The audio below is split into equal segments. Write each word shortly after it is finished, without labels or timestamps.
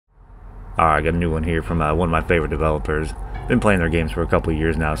Alright, I got a new one here from one of my favorite developers. Been playing their games for a couple of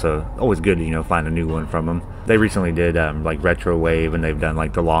years now, so always good to, find a new one from them. They recently did like Retro Wave, and they've done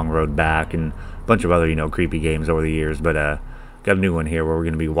like The Long Road Back and a bunch of other, creepy games over the years. But got a new one here where we're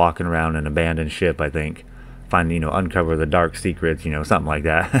going to be walking around an abandoned ship, I think. Find, uncover the dark secrets, something like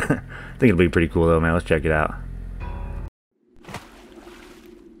that. I think it'll be pretty cool though, man. Let's check it out.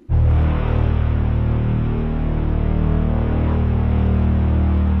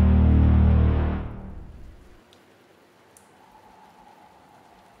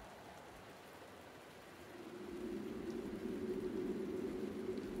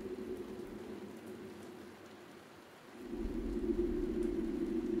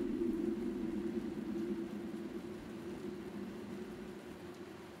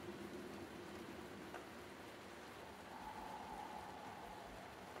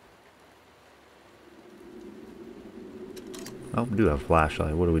 Oh, we do have a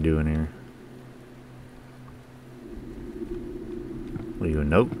flashlight. What are we doing here? What are you, a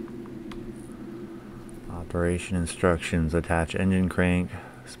note? Operation instructions. Attach engine crank.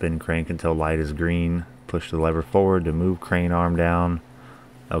 Spin crank until light is green. Push the lever forward to move crane arm down.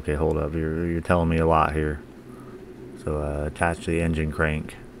 Okay, hold up. You're telling me a lot here. So attach the engine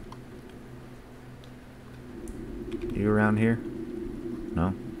crank. You around here? No?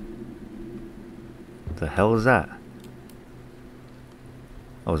 What the hell is that?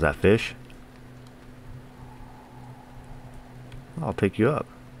 Oh, is that fish? I'll pick you up.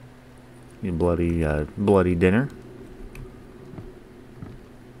 You bloody dinner.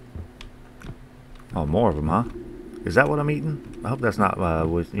 Oh, more of them, huh? Is that what I'm eating? I hope that's not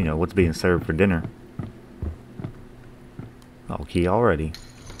what's being served for dinner. Oh, key already.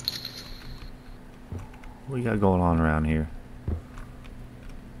 What you got going on around here?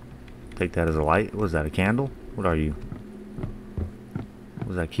 Take that as a light. What is that, a candle? What are you?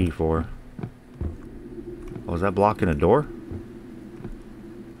 What's that key for? Oh, is that blocking a door?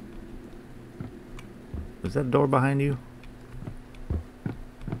 Is that door behind you?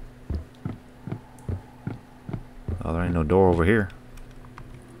 Oh, there ain't no door over here.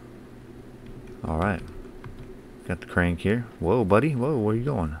 Alright. Got the crank here. Whoa, buddy. Whoa, where you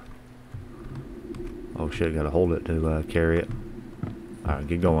going? Oh shit, gotta hold it to carry it. Alright,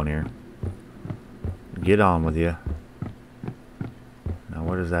 get going here. Get on with you. Now,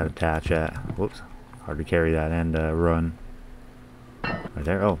 where does that attach at? Whoops. Hard to carry that and run. Right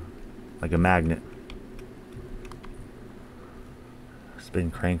there. Oh, like a magnet. Spin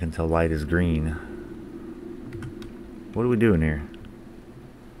crank until light is green. What are we doing here?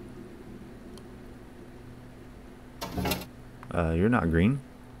 You're not green.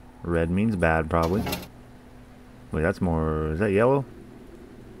 Red means bad, probably. Wait, that's more... Is that yellow?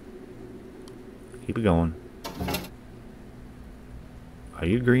 Keep it going. Are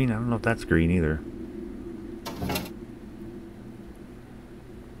you green? I don't know if that's green either.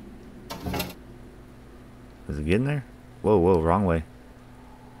 Is it getting there? Whoa, whoa, wrong way.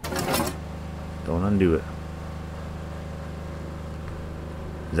 Don't undo it.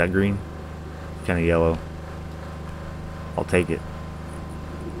 Is that green? Kind of yellow. I'll take it.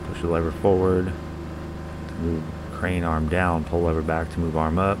 Push the lever forward to move crane arm down. Pull lever back to move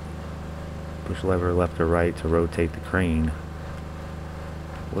arm up. Push lever left or right to rotate the crane.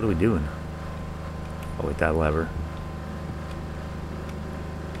 What are we doing? Oh, wait, that lever.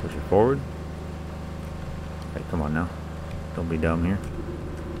 Push it forward. Hey, come on now. Don't be dumb here.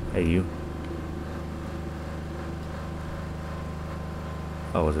 Hey, you.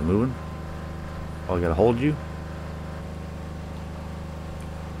 Oh, is it moving? Oh, I gotta hold you?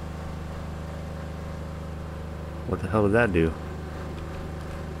 What the hell did that do?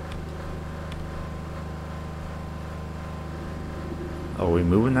 Oh, are we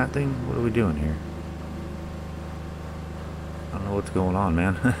moving that thing? What are we doing here? I don't know what's going on,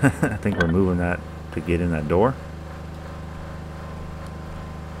 man. I think we're moving that to get in that door.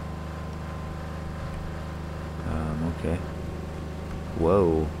 Okay.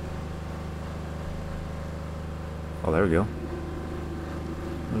 Whoa. Oh, there we go.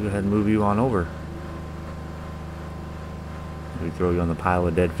 We'll go ahead and move you on over. We throw you on the pile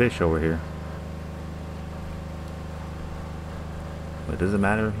of dead fish over here. But it doesn't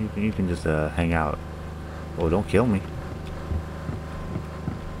matter. You can just hang out. Oh, don't kill me.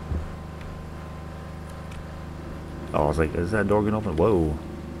 Oh, I was like, is that door gonna open? Whoa.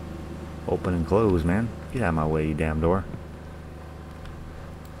 Open and close, man. Get out of my way, you damn door.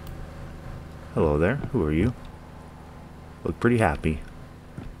 Hello there. Who are you? Look pretty happy.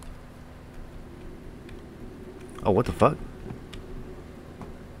 Oh, what the fuck?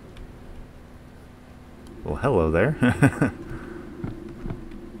 Well, hello there.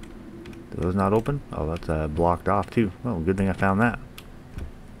 Do those not open? Oh, that's blocked off too. Oh, good thing I found that.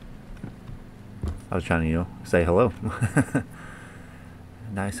 I was trying to, say hello.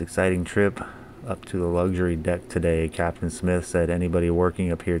 Nice, exciting trip up to the luxury deck today. Captain Smith said anybody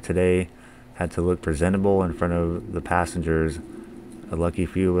working up here today had to look presentable in front of the passengers. A lucky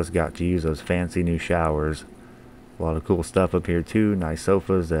few of us got to use those fancy new showers. A lot of cool stuff up here too. Nice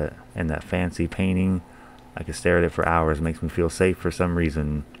sofas and that fancy painting. I could stare at it for hours. Makes me feel safe for some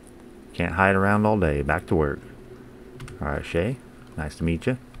reason. Can't hide around all day. Back to work. Alright, Shay. Nice to meet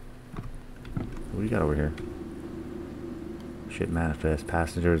you. What do you got over here? Ship manifest.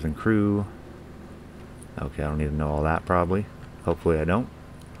 Passengers and crew. Okay, I don't need to know all that probably. Hopefully I don't.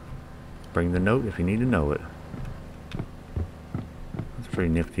 Bring the note if you need to know it. That's a pretty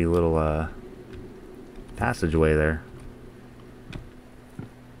nifty little passageway there.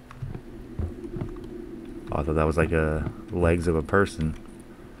 Oh, I thought that was like legs of a person.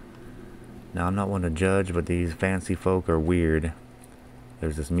 Now I'm not one to judge, but these fancy folk are weird.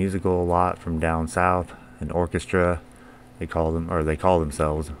 There's this musical lot from down south, an orchestra. They call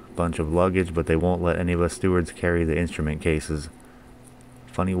themselves a bunch of luggage, but they won't let any of us stewards carry the instrument cases.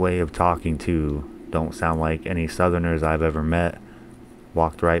 Funny way of talking too. Don't sound like any southerners I've ever met.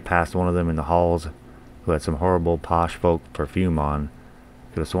 Walked right past one of them in the halls who had some horrible posh folk perfume on.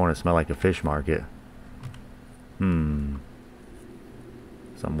 Could have sworn it smelled like a fish market. Something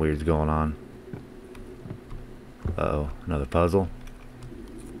weird's going on. Uh-oh, another puzzle.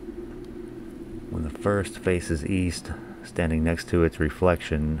 When the first faces east, standing next to its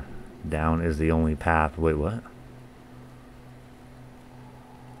reflection, down is the only path. Wait, what?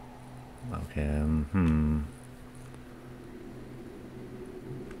 Okay,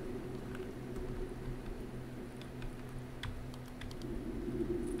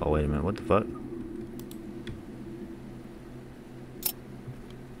 Oh, wait a minute, what the fuck?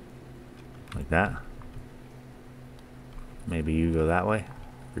 Like that? Maybe you go that way?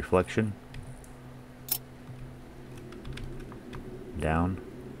 Reflection? Down?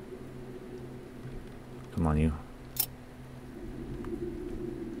 Come on, you.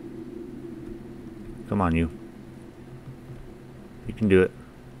 Come on, you. You can do it.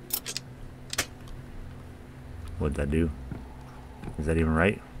 What'd that do? Is that even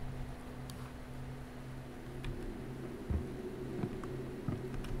right?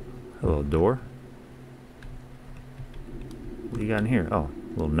 Hello, door. What do you got in here? Oh,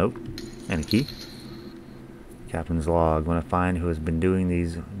 a little note and a key. Captain's log. When I find who has been doing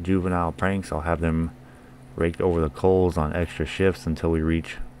these juvenile pranks, I'll have them raked over the coals on extra shifts until we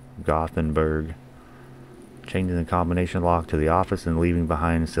reach Gothenburg. Changing the combination lock to the office and leaving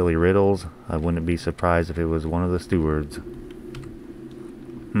behind silly riddles. I wouldn't be surprised if it was one of the stewards.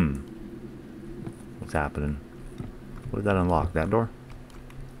 What's happening? What did that unlock? That door?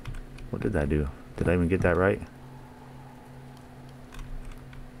 What did that do? Did I even get that right?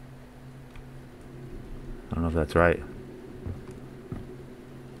 I don't know if that's right.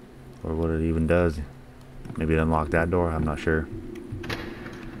 Or what it even does. Maybe it unlocked that door, I'm not sure.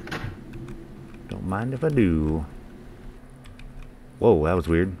 Don't mind if I do. Whoa, that was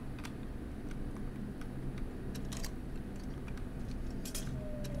weird.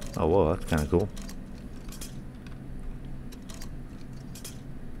 Oh, whoa, that's kind of cool.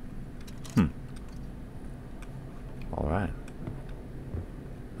 Alright.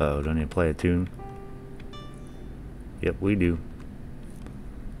 Uh-oh, don't need to play a tune. Yep, we do.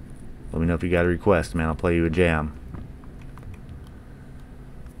 Let me know if you got a request, man. I'll play you a jam.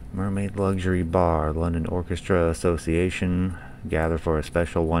 Mermaid Luxury Bar, London Orchestra Association gather for a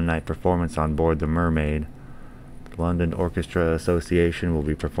special one-night performance on board the Mermaid. The London Orchestra Association will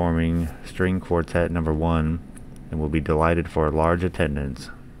be performing String Quartet No. 1 and will be delighted for a large attendance.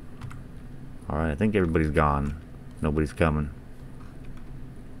 Alright, I think everybody's gone. Nobody's coming.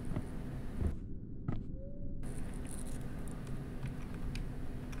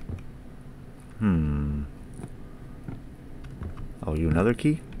 Oh, you another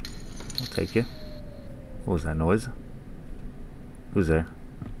key? I'll take you. What was that noise? Who's there?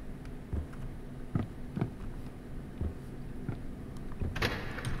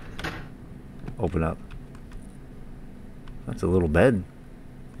 Open up. That's a little bed.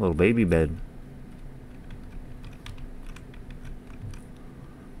 A little baby bed.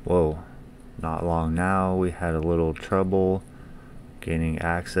 Whoa. Not long now, we had a little trouble gaining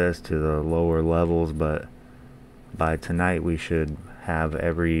access to the lower levels, but by tonight we should have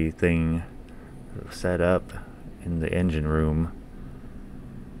everything set up in the engine room.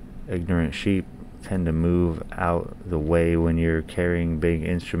 Ignorant sheep tend to move out the way when you're carrying big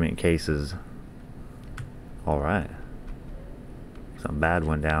instrument cases. Alright. Something bad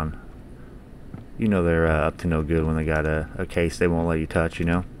went down. You know they're up to no good when they got a case they won't let you touch, you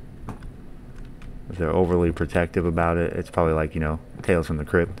know? If they're overly protective about it, it's probably like, you know, Tales from the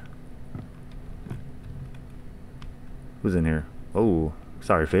Crypt. Who's in here? Oh,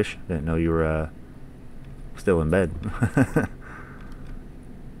 sorry, fish. Didn't know you were still in bed.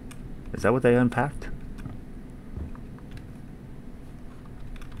 Is that what they unpacked?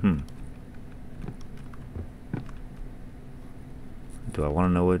 Do I want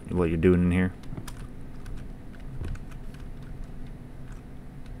to know what you're doing in here?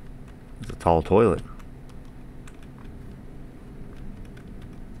 It's a tall toilet.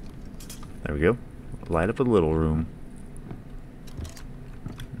 There we go. Light up a little room.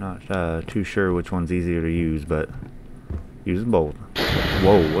 Not too sure which one's easier to use, but use them both.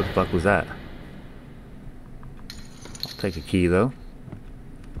 Whoa, what the fuck was that? I'll take a key though.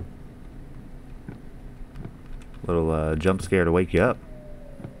 Little jump scare to wake you up.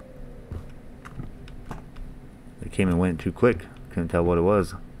 They came and went too quick. Couldn't tell what it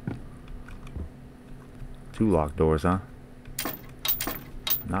was. 2 locked doors, huh?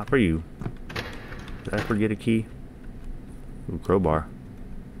 Not for you. Did I forget a key? Ooh, crowbar.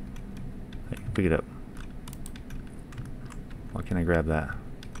 Hey, pick it up. Why can't I grab that?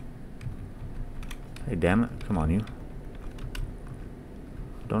 Hey, damn it. Come on, you.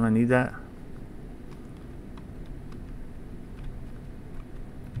 Don't I need that?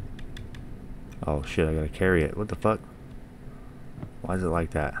 Oh shit, I gotta carry it. What the fuck? Why is it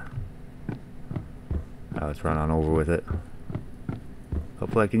like that? Oh, let's run on over with it.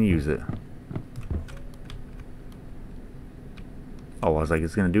 Hopefully I can use it. Oh, I was like,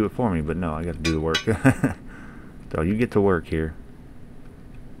 it's gonna do it for me, but no, I gotta do the work. So you get to work here.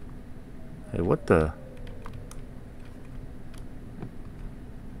 Hey, what the?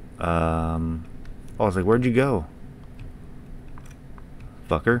 Oh, I was like, where'd you go?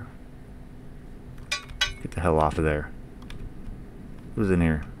 Fucker. Get the hell off of there. Who's in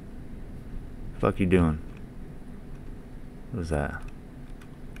here? Fuck you doing? What was that?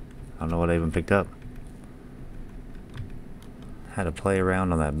 I don't know what I even picked up. Had to play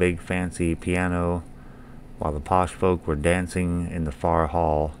around on that big fancy piano while the posh folk were dancing in the far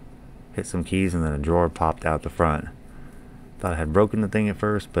hall. Hit some keys and then a drawer popped out the front. Thought I had broken the thing at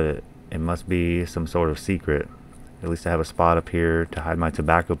first, but it must be some sort of secret. At least I have a spot up here to hide my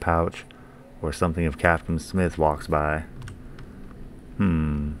tobacco pouch or something if Captain Smith walks by.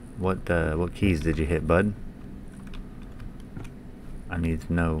 What keys did you hit, bud? I need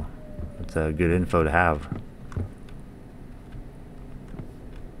to know. It's a good info to have.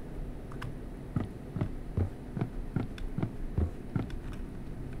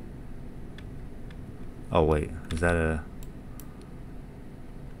 Oh wait, is that a...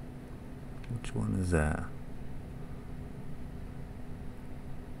 Which one is that?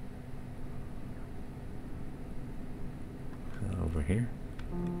 Is that over here?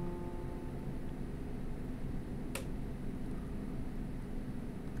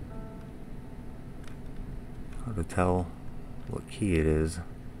 Hard to tell what key it is.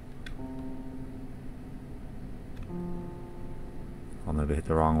 I'll maybe hit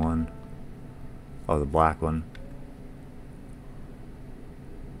the wrong one. Oh, the black one.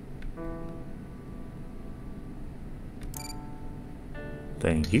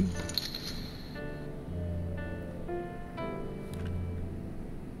 Thank you.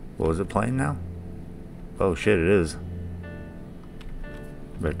 What was it playing now? Oh shit, it is.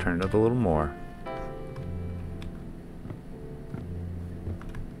 Better turn it up a little more.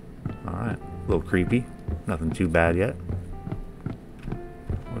 Alright, a little creepy. Nothing too bad yet.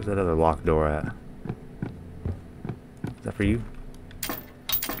 Where's that other locked door at? Is that for you?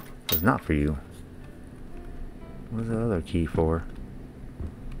 It's not for you. What is that other key for?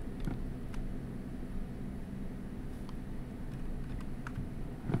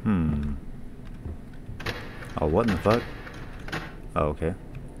 Oh, what in the fuck? Oh, okay.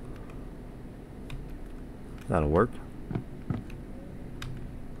 That'll work.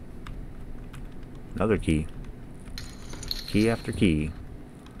 Another key. Key after key.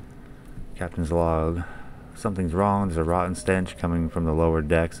 Captain's log. Something's wrong. There's a rotten stench coming from the lower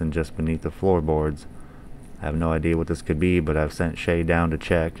decks and just beneath the floorboards. I have no idea what this could be, but I've sent Shay down to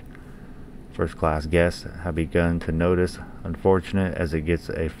check. First class guests have begun to notice. Unfortunate as it gets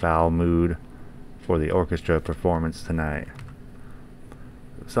a foul mood for the orchestra performance tonight.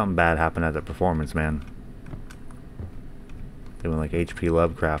 Something bad happened at the performance, man. They went like H.P.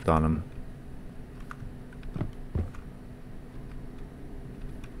 Lovecraft on them.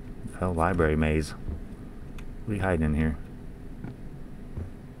 Hell, library maze. What are you hiding in here?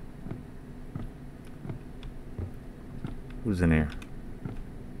 Who's in here?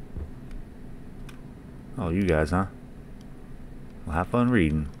 Oh, you guys, huh? Well, have fun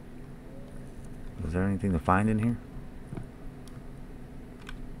reading. Is there anything to find in here?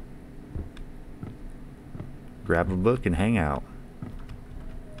 Grab a book and hang out.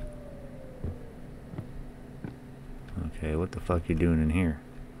 Okay, what the fuck you doing in here?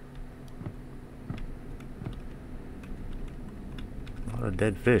 A lot of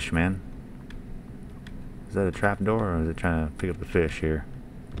dead fish, man. Is that a trap door, or is it trying to pick up the fish here?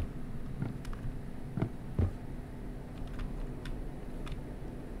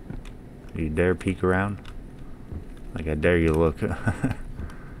 You dare peek around? Like I dare you look.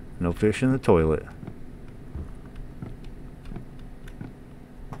 No fish in the toilet.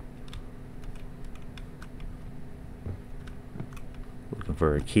 Looking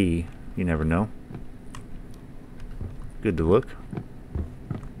for a key. You never know. Good to look.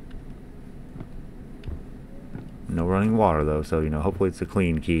 No running water though, so you know, hopefully it's a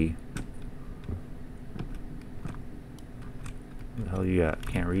clean key. What the hell you got?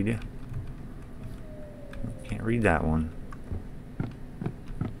 Can't read you? Can't read that one.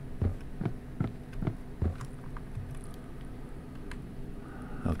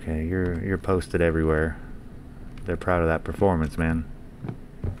 Okay, you're posted everywhere. They're proud of that performance, man.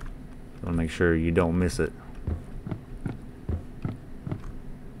 I want to make sure you don't miss it.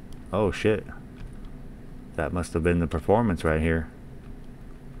 Oh shit. That must have been the performance right here.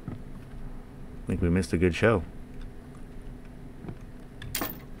 I think we missed a good show.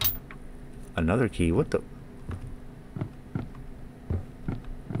 Another key. What the?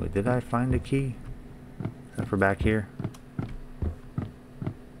 Wait, did I find a key? Is that for back here?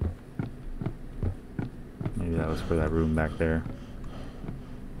 Maybe that was for that room back there.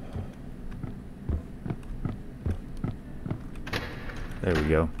 There we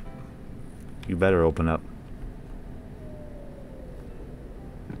go. You better open up.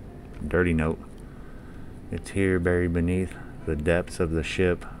 Dirty note. It's here, buried beneath the depths of the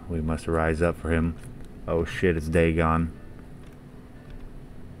ship. We must rise up for him. Oh shit, it's Dagon.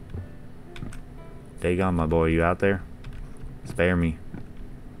 Dagon, my boy, you out there? Spare me.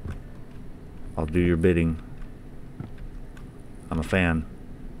 I'll do your bidding. I'm a fan.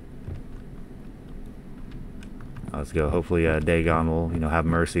 Let's go. Hopefully Dagon will, you know, have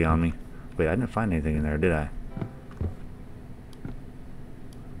mercy on me. Wait, I didn't find anything in there, did I?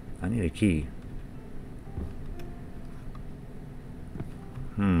 I need a key.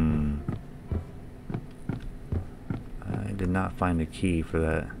 I did not find a key for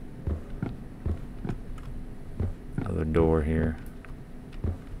that other door here.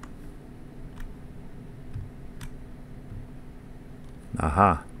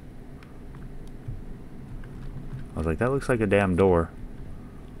 Aha. I was like, that looks like a damn door.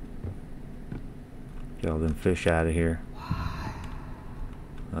 Get all them fish out of here.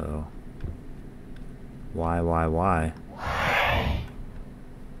 Uh-oh. Why?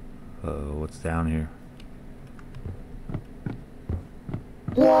 Uh-oh, what's down here?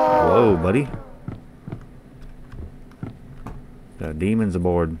 Whoa, buddy. Got demons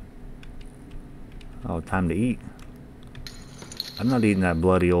aboard. Oh, time to eat. I'm not eating that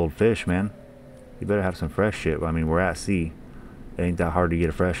bloody old fish, man. You better have some fresh shit. I mean, we're at sea. It ain't that hard to get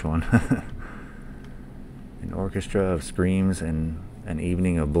a fresh one. An orchestra of screams and an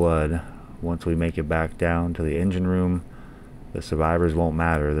evening of blood. Once we make it back down to the engine room, the survivors won't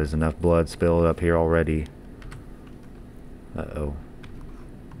matter. There's enough blood spilled up here already. Uh-oh.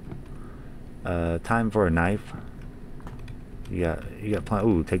 Time for a knife. You got plenty.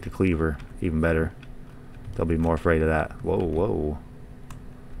 Ooh, take the cleaver. Even better. They'll be more afraid of that. Whoa.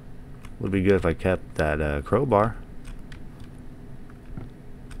 Would be good if I kept that crowbar.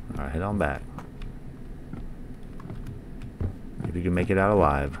 Alright, head on back. If you can make it out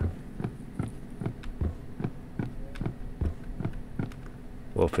alive.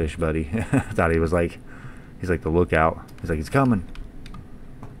 Whoa, fish buddy. Thought he was like, he's like the lookout. He's like, he's coming.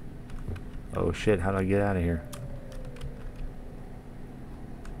 Oh shit, how do I get out of here?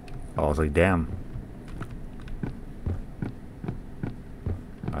 Oh, I was like, damn.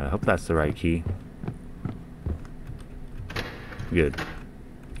 Alright, I hope that's the right key. Good.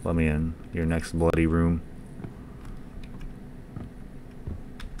 Let me in. Your next bloody room.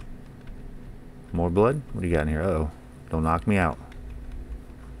 More blood? What do you got in here? Uh-oh. Don't knock me out.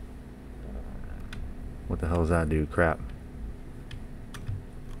 What the hell does that do? Crap.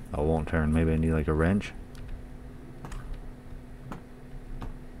 Oh, it won't turn. Maybe I need like a wrench.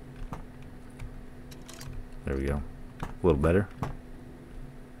 There we go. A little better.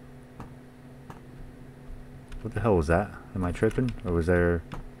 What the hell was that? Am I tripping? Or was there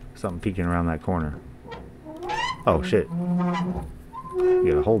something peeking around that corner? Oh shit. You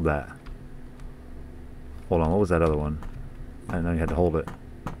gotta hold that. Hold on, what was that other one? I didn't know you had to hold it.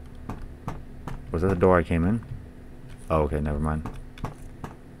 Was that the door I came in? Oh, okay, never mind.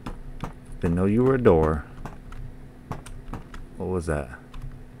 Didn't know you were a door. What was that?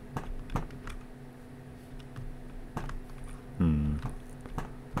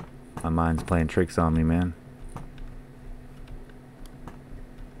 My mind's playing tricks on me, man.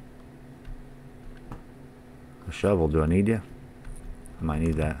 A shovel, do I need you? I might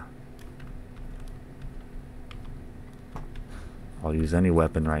need that. I'll use any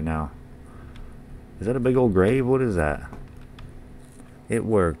weapon right now. Is that a big old grave? What is that? It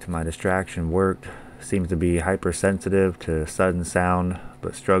worked. My distraction worked. Seems to be hypersensitive to sudden sound,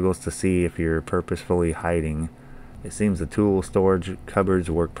 but struggles to see if you're purposefully hiding. It seems the tool storage cupboards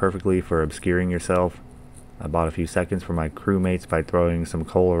work perfectly for obscuring yourself. I bought a few seconds for my crewmates by throwing some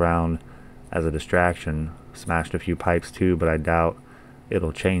coal around as a distraction. Smashed a few pipes too, but I doubt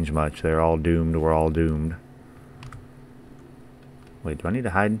it'll change much. They're all doomed. We're all doomed. Wait, do I need to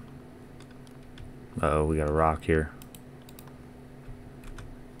hide? Uh-oh, we got a rock here.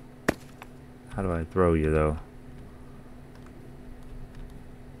 How do I throw you, though?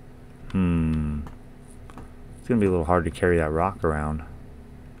 It's gonna be a little hard to carry that rock around.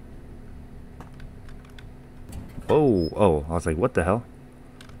 Whoa! Oh, I was like, what the hell?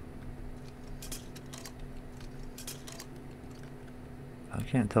 I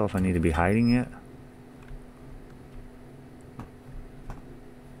can't tell if I need to be hiding it.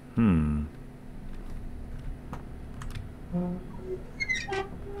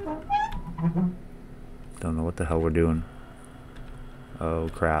 Don't know what the hell we're doing. Oh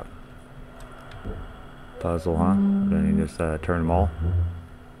crap. Puzzle, huh? Do I need to just turn them all?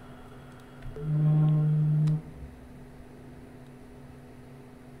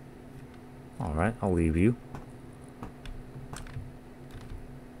 Alright, I'll leave you.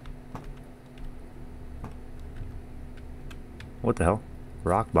 What the hell?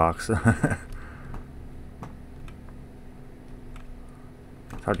 Rock box.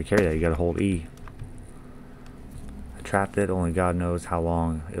 It's hard to carry that, you gotta hold E. I trapped it, only God knows how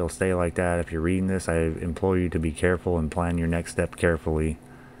long it'll stay like that. If you're reading this, I implore you to be careful and plan your next step carefully.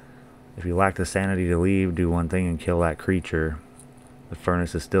 If you lack the sanity to leave, do one thing and kill that creature. The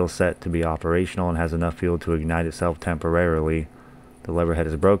furnace is still set to be operational and has enough fuel to ignite itself temporarily. The lever head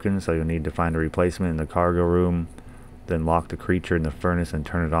is broken, so you'll need to find a replacement in the cargo room. Then lock the creature in the furnace and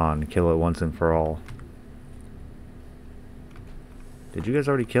turn it on. Kill it once and for all. Did you guys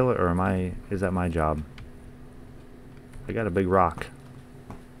already kill it, or is that my job? I got a big rock.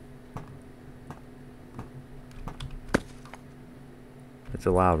 It's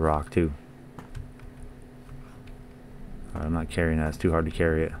a loud rock too. Alright, I'm not carrying that, it's too hard to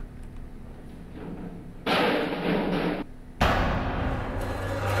carry it.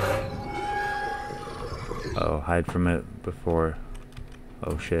 Oh, hide from it before.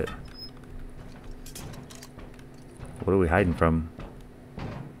 Oh shit. What are we hiding from?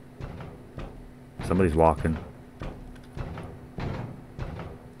 Somebody's walking.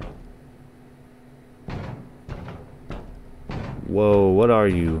 Whoa, what are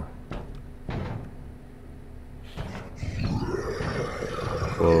you?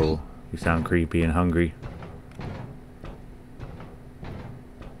 Whoa, you sound creepy and hungry.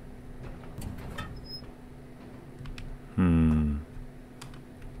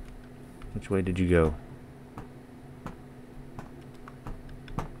 Which way did you go?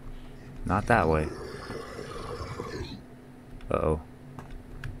 Not that way. Uh-oh.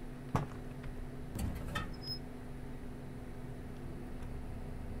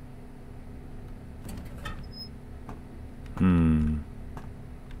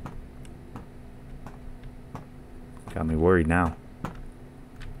 Got me worried now.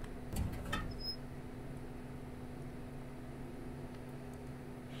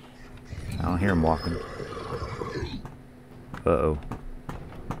 I don't hear him walking. Uh-oh.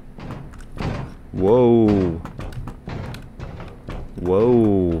 Whoa.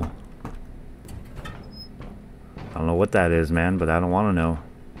 Whoa. I don't know what that is, man, but I don't want to know.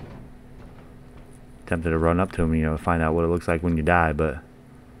 Tempted to run up to him, you know, find out what it looks like when you die, but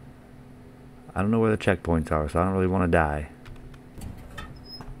I don't know where the checkpoints are, so I don't really want to die.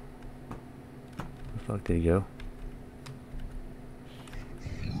 Where the fuck did he go?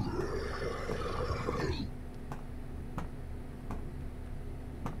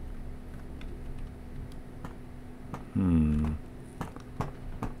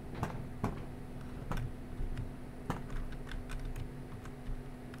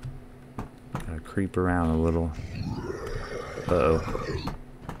 Gotta creep around a little. Uh-oh.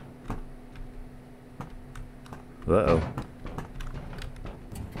 Uh-oh.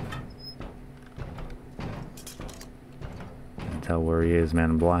 tell where he is, man.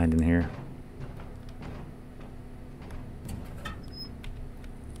 I'm blind in here.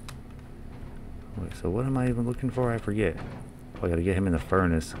 Wait, so what am I even looking for? I forget. Oh, I gotta get him in the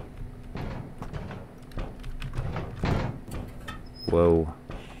furnace. Whoa.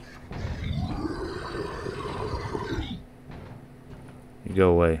 You go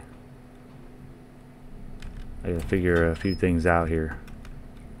away. I gotta figure a few things out here.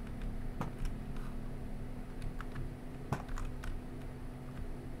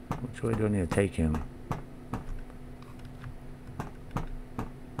 Which way do I need to take him?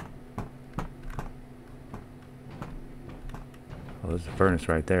 Oh, there's the furnace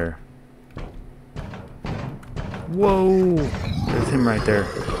right there. Whoa! There's him right there.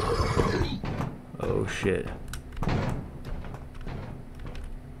 Oh shit.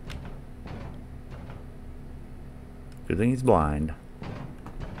 Good thing he's blind.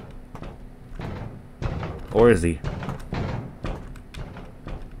 Or is he?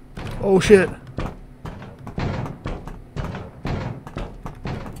 Oh shit!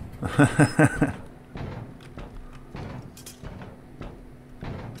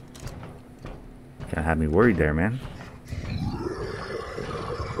 Kinda had me worried there, man.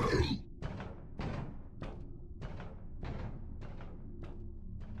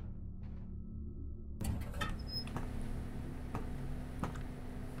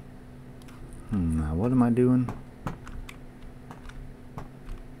 Now what am I doing?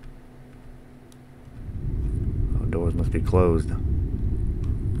 Oh, doors must be closed.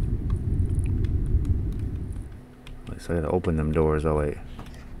 Wait, so I gotta open them doors. Oh wait.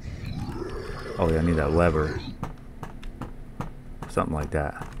 Oh yeah, I need that lever. Something like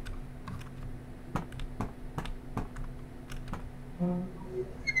that.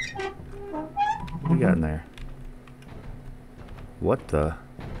 What we got in there? What the?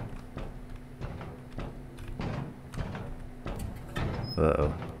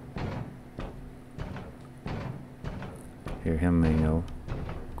 Uh-oh. Hear him, you know,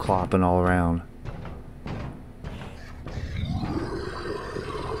 clopping all around.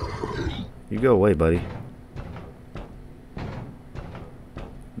 You go away, buddy.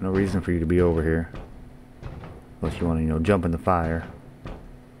 No reason for you to be over here. Unless you want to, you know, jump in the fire.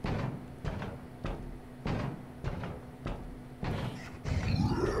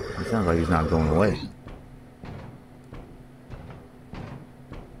 It sounds like he's not going away.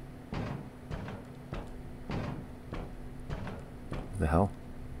 The hell?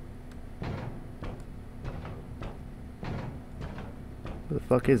 Where the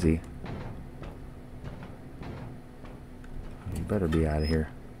fuck is he? You better be out of here.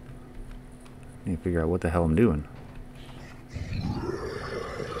 I need to figure out what the hell I'm doing.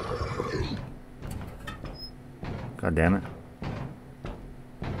 God damn it.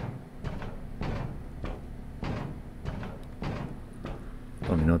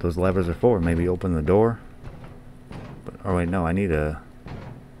 Don't even know what those levers are for. Maybe open the door. But, oh wait, no, I need a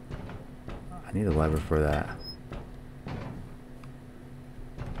lever for that.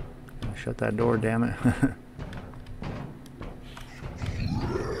 Shut that door, damn it.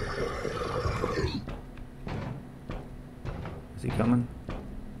 Is he coming?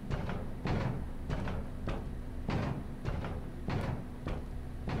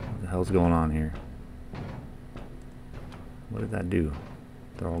 What the hell's going on here? What did that do?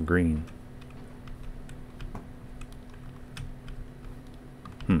 They're all green.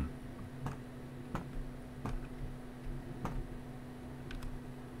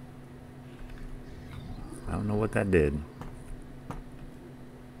 I don't know what that did.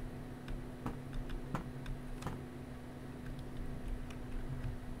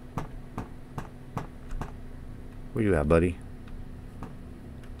 Where you at, buddy?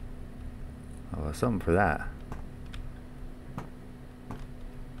 Oh, something for that.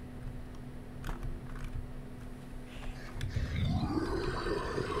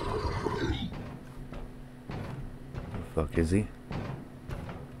 Where the fuck is he?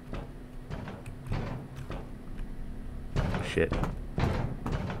 Shit.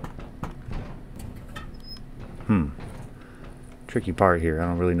 Tricky part here. I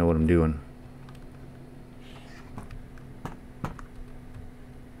don't really know what I'm doing.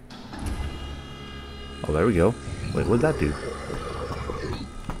 Oh, there we go. Wait, what'd that do?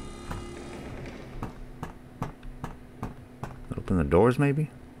 Open the doors, maybe?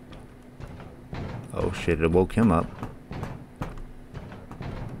 Oh shit, it woke him up.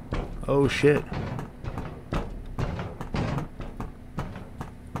 Oh shit.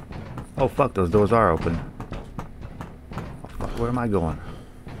 Oh fuck, those doors are open. Oh fuck, where am I going?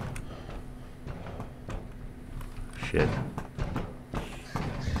 Shit.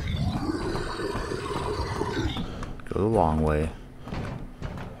 Go the long way.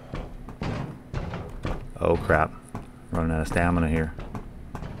 Oh crap. Running out of stamina here.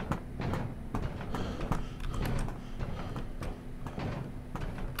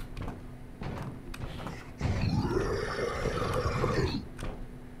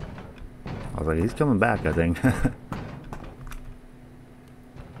 I was like, he's coming back, I think. That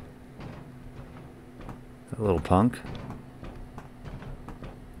little punk.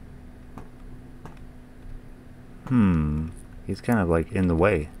 He's kind of like in the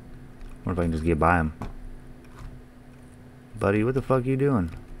way. What if I can just get by him? Buddy, what the fuck are you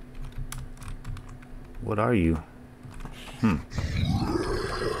doing? What are you? You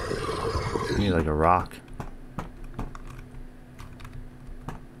need like a rock.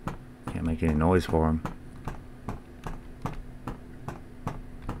 Can't make any noise for him.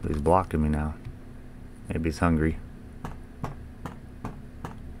 He's blocking me now. Maybe he's hungry.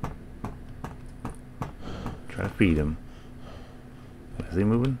 Try to feed him. Is he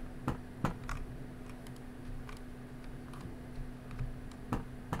moving?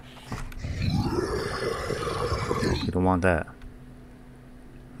 You don't want that.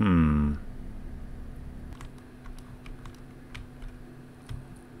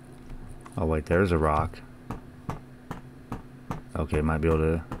 Oh wait, there's a rock. Okay, might be able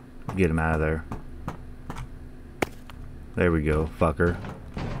to get him out of there. There we go, fucker.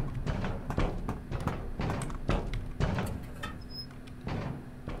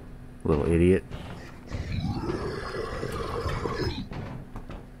 Little idiot.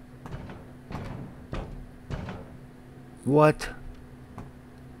 What?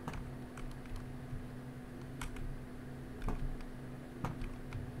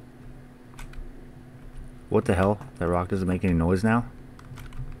 What the hell? That rock doesn't make any noise now?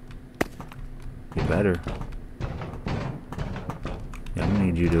 You better. Yeah, I'm gonna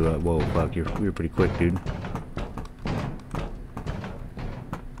need you to, whoa, fuck, you're pretty quick, dude.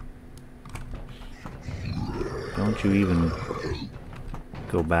 Don't you even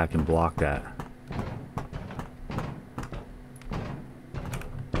go back and block that.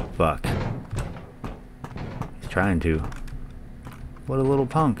 Fuck. He's trying to. What a little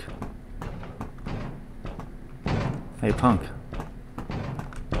punk. Hey, punk.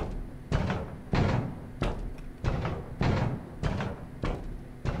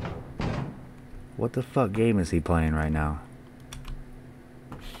 What the fuck game is he playing right now?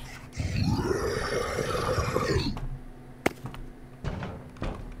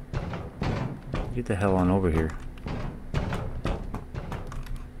 Get the hell on over here.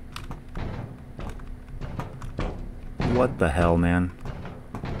 What the hell, man?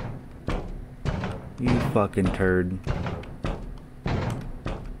 You fucking turd.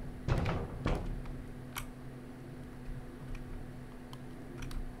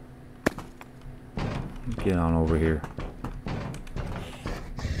 Get on over here.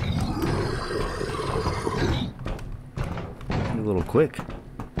 You're a little quick.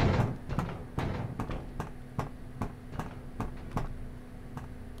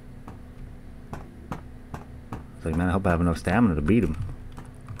 It's like, man, I hope I have enough stamina to beat him.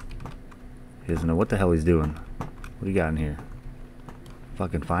 He doesn't know what the hell he's doing. What do you got in here?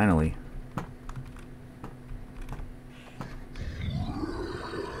 Fucking finally.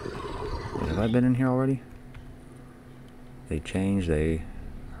 Wait, have I been in here already? They changed, they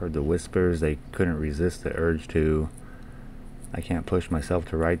heard the whispers, they couldn't resist the urge to. I can't push myself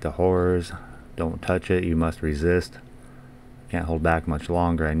to write the horrors. Don't touch it, you must resist. Can't hold back much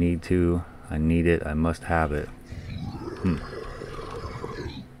longer, I need to. I need it, I must have it.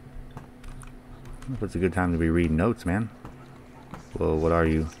 It's a good time to be reading notes, man. Whoa, what are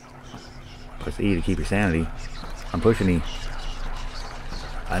you? Press E to keep your sanity. I'm pushing E.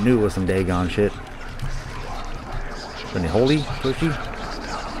 I knew it was some daggone shit. When you hold E, push E.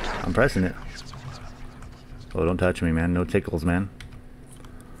 I'm pressing it. Oh, don't touch me, man. No tickles, man.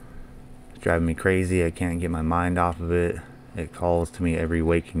 It's driving me crazy. I can't get my mind off of it. It calls to me every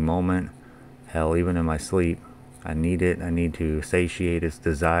waking moment. Hell, even in my sleep. I need it. I need to satiate its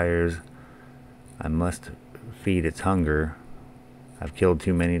desires. I must feed its hunger. I've killed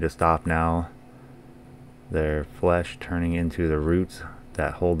too many to stop now. Their flesh turning into the roots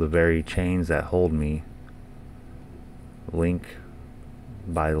that hold the very chains that hold me. Link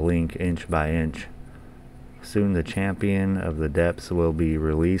by link, inch by inch. Soon the champion of the depths will be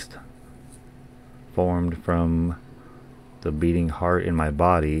released. Formed from the beating heart in my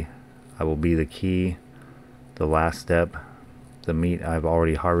body. I will be the key, the last step, the meat I've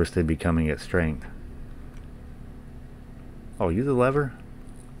already harvested becoming its strength. Oh, use the lever?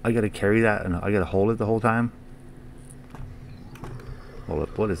 I gotta carry that and I gotta hold it the whole time? Hold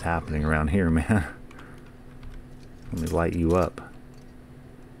up, what is happening around here, man? Let me light you up.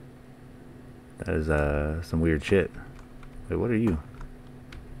 That is some weird shit. Wait, what are you?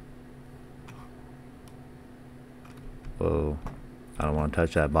 Whoa. I don't want to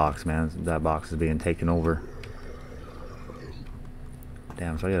touch that box, man. That box is being taken over.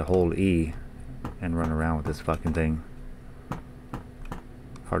 Damn, so I gotta hold E and run around with this fucking thing.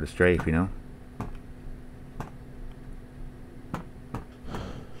 Hard to strafe, you know?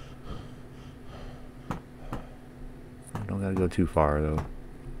 Don't gotta go too far, though.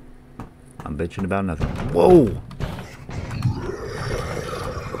 I'm bitching about nothing. Whoa!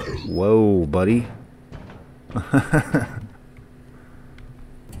 Whoa, buddy.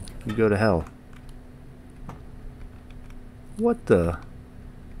 You go to hell. What the?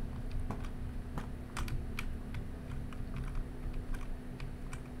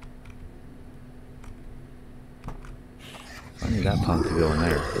 I need that punk to go in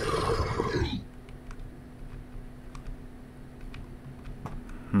there.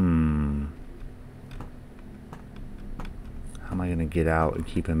 How am I gonna get out and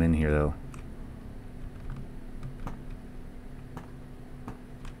keep him in here though?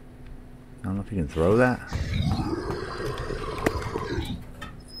 I don't know if you can throw that.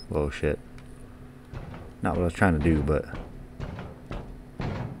 Whoa, shit. Not what I was trying to do, but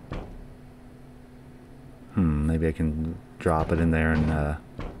maybe I can drop it in there and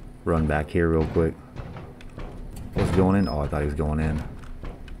run back here real quick. Was he going in? Oh, I thought he was going in.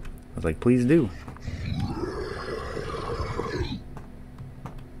 I was like, please do.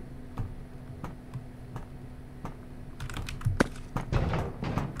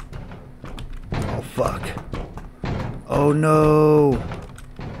 Oh, fuck. Oh, no.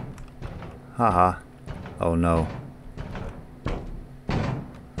 Haha. Oh, no.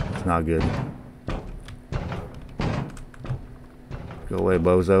 It's not good. Go away,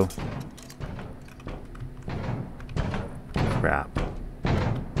 bozo. Crap.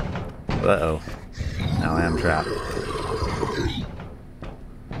 Uh-oh. Now I am trapped.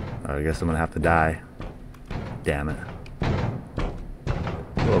 Alright, I guess I'm gonna have to die. Damn it.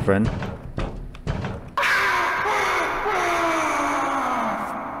 Hello, friend.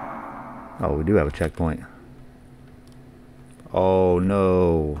 Oh, we do have a checkpoint. Oh,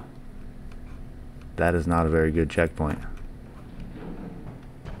 no. That is not a very good checkpoint.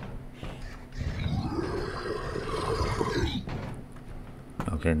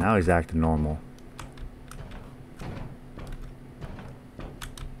 Okay, now he's acting normal.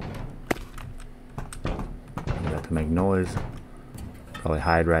 You got to make noise. Probably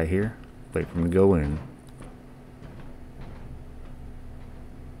hide right here. Wait for him to go in.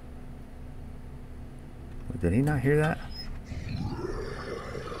 Wait, did he not hear that?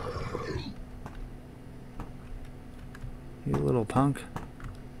 You little punk.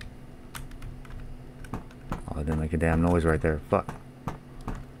 Oh, I didn't make a damn noise right there. Fuck.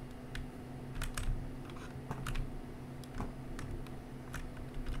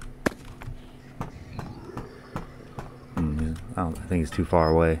 I think he's too far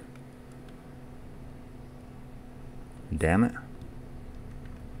away. Damn it.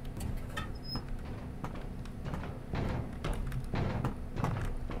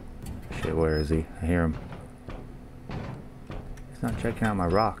 Shit, where is he? I hear him. He's not checking out my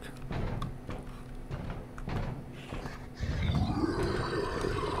rock.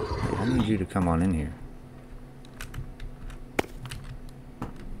 I need you to come on in here.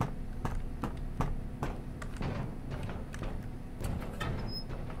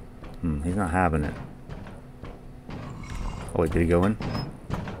 He's not having it. Oh wait, did he go in?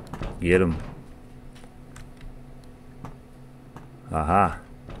 Get him. Aha.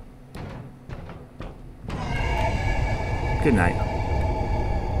 Good night.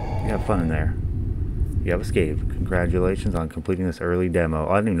 You have fun in there. You have escaped. Congratulations on completing this early demo.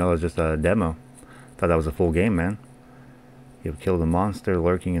 Oh, I didn't even know it was just a demo. Thought that was a full game, man. You have killed a monster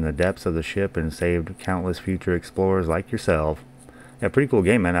lurking in the depths of the ship and saved countless future explorers like yourself. Yeah, pretty cool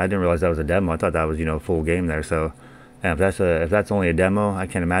game, man. I didn't realize that was a demo. I thought that was, you know, a full game there. So, yeah, if that's only a demo, I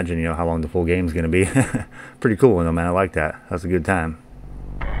can't imagine, you know, how long the full game's gonna be. Pretty cool, though, man. I like that. That's a good time.